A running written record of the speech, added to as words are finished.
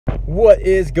What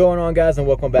is going on, guys, and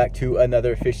welcome back to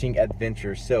another fishing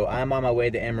adventure. So I'm on my way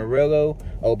to Amarillo.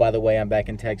 Oh, by the way, I'm back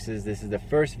in Texas. This is the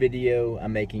first video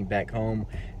I'm making back home.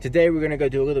 Today we're gonna go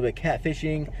do a little bit of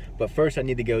catfishing, but first I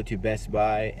need to go to Best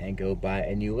Buy and go buy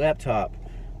a new laptop.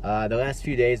 The last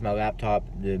few days my laptop,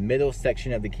 the middle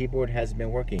section of the keyboard hasn't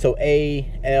been working. So A,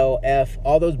 L, F,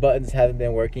 all those buttons haven't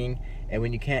been working. And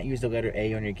when you can't use the letter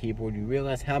A on your keyboard, you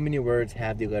realize how many words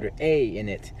have the letter A in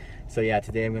it. So yeah,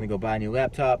 today I'm gonna go buy a new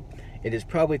laptop. It is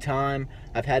probably time.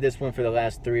 I've had this one for the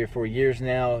last 3 or 4 years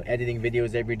now, editing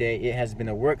videos every day. It has been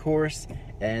a workhorse,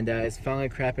 and it's finally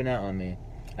crapping out on me.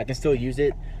 I can still use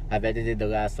it. I've edited the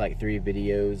last like 3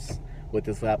 videos with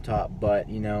this laptop, but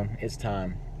you know, it's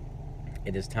time.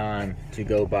 It is time to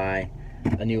go buy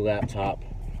a new laptop.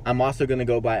 I'm also gonna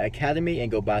go by Academy and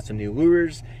go buy some new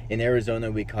lures. In Arizona,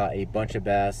 we caught a bunch of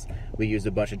bass. We used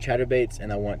a bunch of chatterbaits,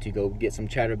 and I want to go get some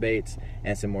chatterbaits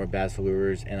and some more bass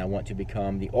lures, and I want to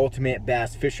become the ultimate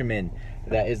bass fisherman.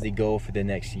 That is the goal for the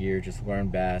next year, just learn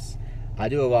bass. I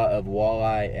do a lot of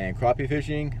walleye and crappie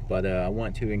fishing, but I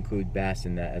want to include bass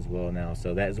in that as well now.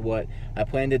 So that is what I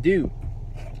plan to do.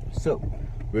 So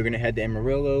we're gonna head to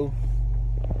Amarillo,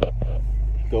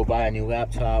 go buy a new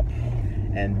laptop,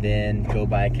 and then go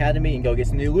buy Academy and go get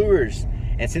some new lures.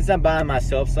 And since I'm buying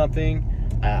myself something,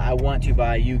 I want to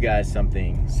buy you guys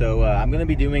something. So I'm gonna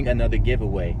be doing another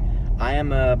giveaway. I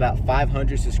am about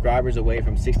 500 subscribers away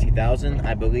from 60,000,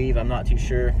 I believe. I'm not too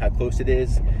sure how close it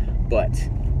is, but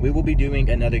we will be doing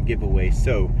another giveaway.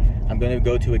 So I'm gonna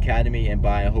go to Academy and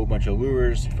buy a whole bunch of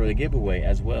lures for the giveaway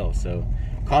as well. So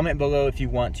comment below if you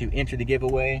want to enter the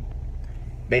giveaway.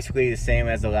 Basically the same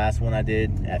as the last one I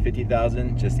did at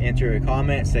 50,000. Just enter a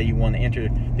comment, say you want to enter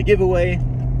the giveaway,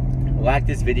 like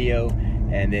this video,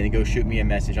 and then go shoot me a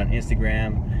message on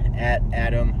Instagram at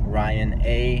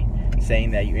AdamRyanA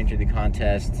saying that you entered the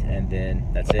contest, and then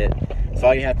that's it. That's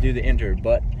all you have to do to enter.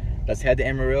 But let's head to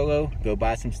Amarillo, go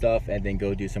buy some stuff, and then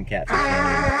go do some catfish.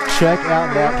 Check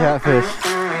out that catfish.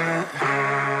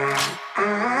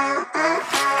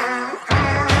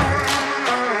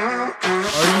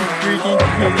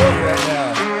 Right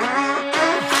now.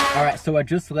 All right, so I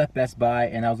just left Best Buy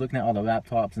and I was looking at all the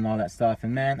laptops and all that stuff,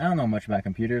 and man, I don't know much about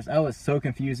computers. I was so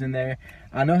confused in there.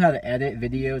 I know how to edit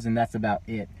videos, and that's about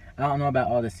it. I don't know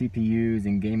about all the CPUs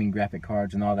and gaming graphic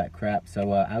cards and all that crap,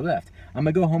 so I left. I'm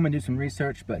gonna go home and do some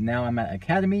research, but now I'm at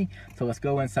Academy, so let's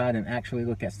go inside and actually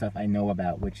look at stuff I know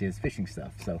about, which is fishing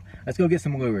stuff. So let's go get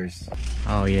some lures.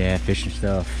 Oh yeah, fishing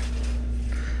stuff.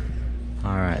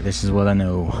 All right, this is what I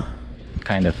know.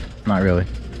 Kind of, not really.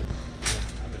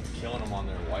 I've been killing them on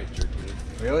their white jerky.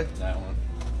 Really? That one.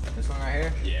 This one right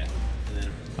here? Yeah.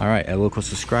 All right, a local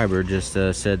subscriber just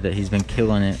said that he's been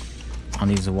killing it on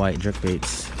these white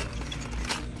jerkbaits.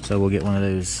 So we'll get one of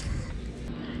those.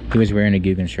 He was wearing a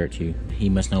Guggen shirt too. He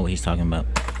must know what he's talking about.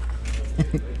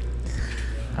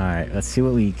 All right, let's see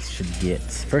what we should get.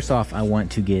 First off, I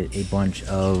want to get a bunch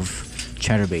of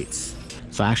chatterbaits.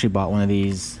 So I actually bought one of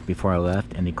these before I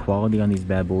left, and the quality on these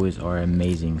bad boys are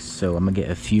amazing. So I'm gonna get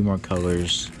a few more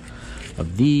colors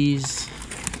of these.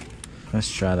 Let's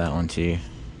try that one too.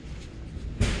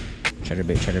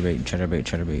 Chatterbait, chatterbait, chatterbait,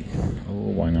 chatterbait. Oh,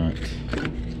 why not?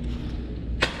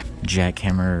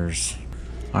 Jackhammers.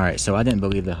 All right, so I didn't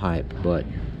believe the hype, but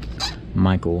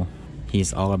Michael,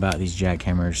 he's all about these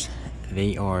jackhammers.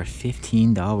 They are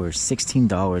 $15,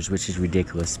 $16, which is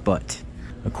ridiculous, but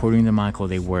according to Michael,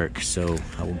 they work. So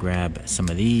I will grab some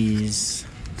of these.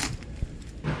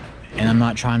 And I'm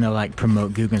not trying to like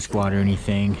promote Guggen Squad or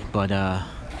anything, but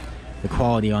the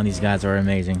quality on these guys are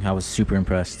amazing. I was super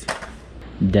impressed.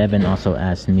 Devin also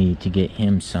asked me to get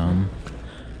him some.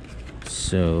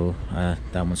 So that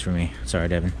one's for me. Sorry,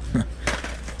 Devin.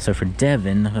 So for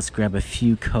Devin, let's grab a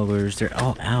few colors. They're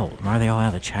all out. Why are they all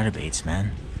out of chatterbaits,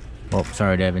 man? Oh,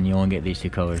 sorry, Devin. You only get these 2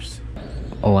 colors.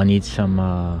 Oh, I need some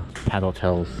paddle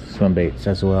tails swim baits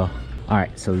as well. All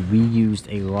right, so we used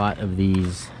a lot of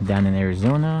these down in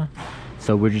Arizona,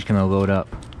 so we're just gonna load up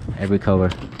every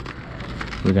color.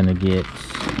 We're gonna get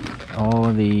all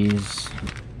of these.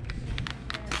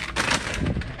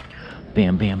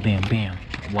 Bam, bam, bam, bam.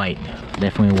 White,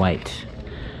 definitely white.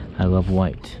 I love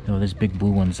white. Oh, there's big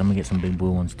blue ones. I'm gonna get some big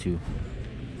blue ones too.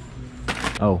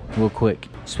 Oh, real quick,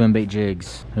 swim bait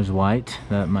jigs. There's white.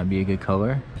 That might be a good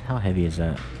color. How heavy is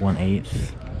that? 1/8.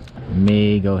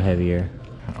 May go heavier.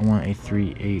 I want a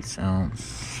 3/8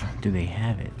 ounce. Do they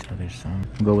have it? Oh, there's some.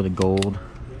 I'll go with a gold.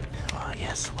 Oh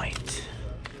yes, white.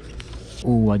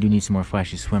 Oh, I do need some more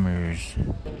flashy swimmers.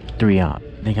 3/0.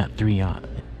 They got 3/0.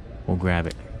 We'll grab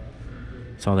it.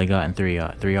 That's all they got in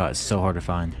 3/0. 3/0 is so hard to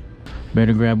find.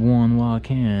 Better grab one while I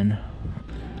can.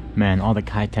 Man, all the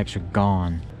Kitechs are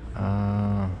gone.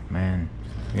 Man,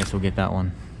 I guess we'll get that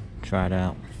one. Try it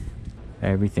out.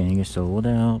 Everything is sold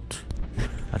out.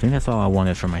 I think that's all I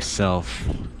wanted for myself.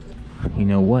 You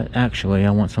know what? Actually,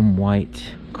 I want some white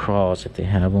craws if they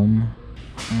have them.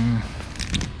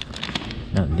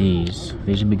 Not these.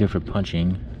 These would be good for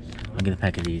punching. I'll get a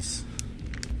pack of these.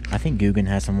 I think Guggen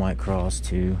has some white craws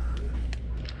too.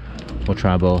 We'll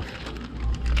try both.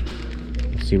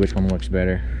 See which one works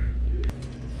better.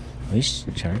 These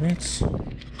chatterbaits?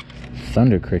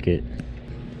 Thunder Cricket.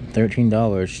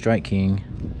 $13. Strike King.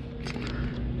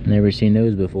 Never seen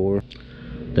those before.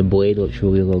 The blade looks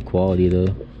really low quality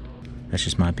though. That's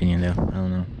just my opinion though. I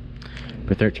don't know.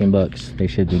 For 13 bucks, they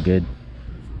should be good.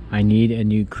 I need a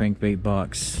new crankbait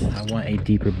box. I want a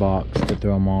deeper box to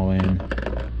throw them all in.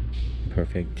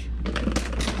 Perfect.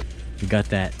 We got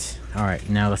that. All right,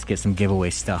 now let's get some giveaway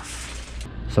stuff.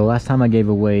 So last time I gave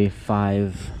away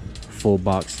 5 full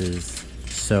boxes.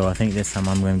 So I think this time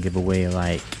I'm gonna give away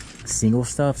like single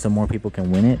stuff so more people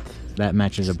can win it. That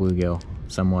matches a bluegill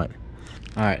somewhat.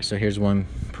 All right, so here's one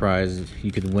prize.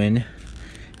 You could win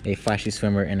a flashy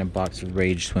swimmer and a box of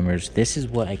rage swimmers. This is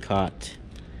what I caught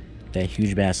that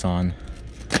huge bass on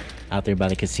out there by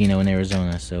the casino in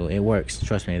Arizona. So it works,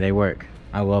 trust me, they work.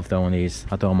 I love throwing these.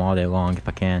 I'll throw them all day long if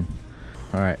I can.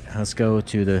 All right, let's go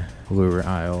to the lure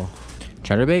aisle.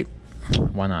 Chatterbait?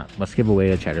 Why not? Let's give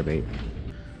away a chatterbait.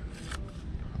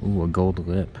 Ooh, a gold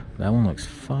lip. That one looks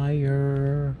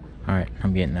fire. All right,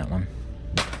 I'm getting that one.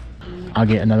 I'll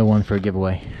get another one for a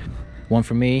giveaway. One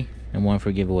for me and one for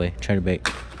a giveaway. Chatterbait.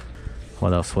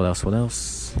 What else? What else? What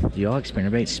else? Do y'all like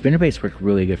spinnerbaits? Spinnerbaits work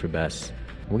really good for bass.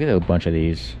 We'll get a bunch of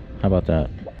these. How about that?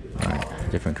 All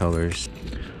right, different colors.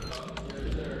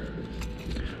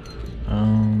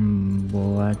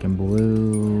 Black and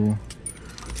blue,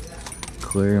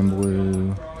 clear and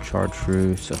blue,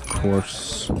 chartreuse, of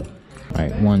course. All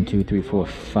right, 1, 2, 3, 4,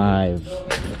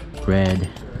 5. Red,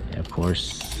 of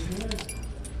course.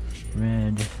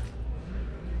 Red.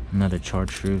 Another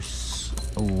chartreuse.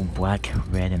 Oh, black,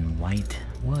 red, and white.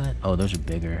 What? Oh, those are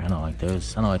bigger. I don't like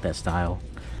those. I don't like that style.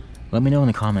 Let me know in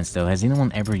the comments though. Has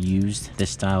anyone ever used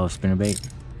this style of spinnerbait?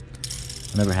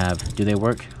 I never have. Do they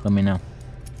work? Let me know.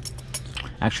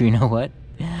 Actually, you know what?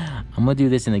 I'm gonna do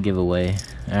this in a giveaway.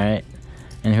 All right,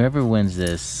 and whoever wins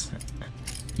this,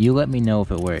 you let me know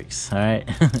if it works. All right.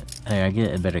 Hey, I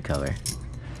get a better color.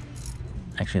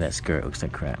 Actually, that skirt looks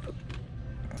like crap.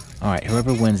 All right,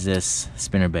 whoever wins this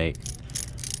spinnerbait,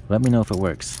 let me know if it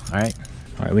works. All right.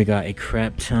 All right, we got a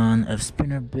crap ton of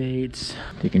spinnerbaits.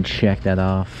 You can check that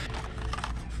off.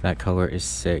 That color is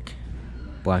sick.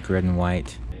 Black, red, and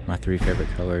white. My 3 favorite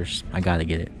colors. I gotta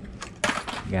get it.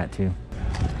 Got to.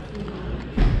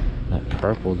 That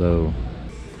purple though.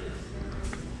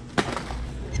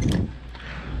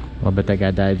 I bet that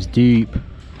guy dives deep.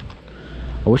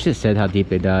 I wish it said how deep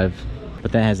they dive,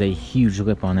 but that has a huge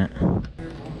lip on it.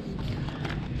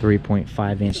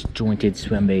 3.5-inch jointed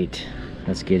swim bait.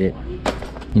 Let's get it.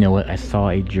 You know what? I saw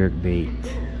a jerk bait.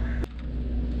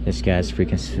 This guy's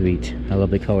freaking sweet. I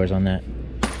love the colors on that.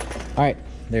 All right,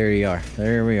 there we are.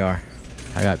 There we are.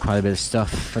 I got quite a bit of stuff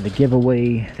for the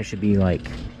giveaway. There should be like,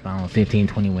 I don't know, 15,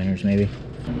 20 winners maybe.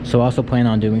 So I also plan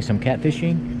on doing some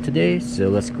catfishing today. So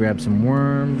let's grab some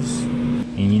worms.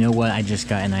 And you know what? I just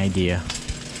got an idea.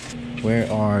 Where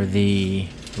are the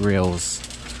reels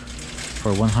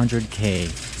for 100K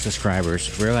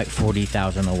subscribers? We're like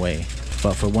 40,000 away.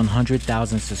 But for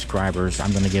 100,000 subscribers,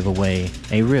 I'm gonna give away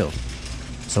a reel.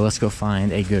 So let's go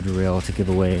find a good reel to give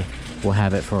away. We'll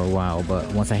have it for a while,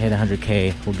 but once I hit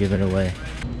 100K, we'll give it away.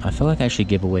 I feel like I should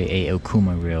give away a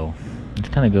Okuma reel.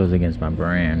 It kind of goes against my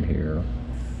brand here.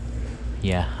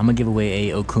 Yeah, I'm gonna give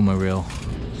away a Okuma reel.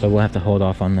 So we'll have to hold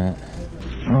off on that.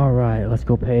 All right, let's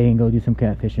go pay and go do some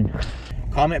catfishing.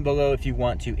 Comment below if you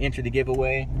want to enter the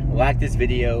giveaway. Like this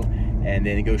video, and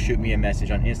then go shoot me a message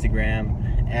on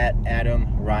Instagram at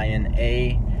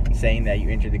AdamRyanA, saying that you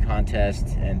entered the contest,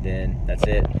 and then that's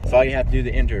it. That's all you have to do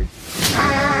to enter.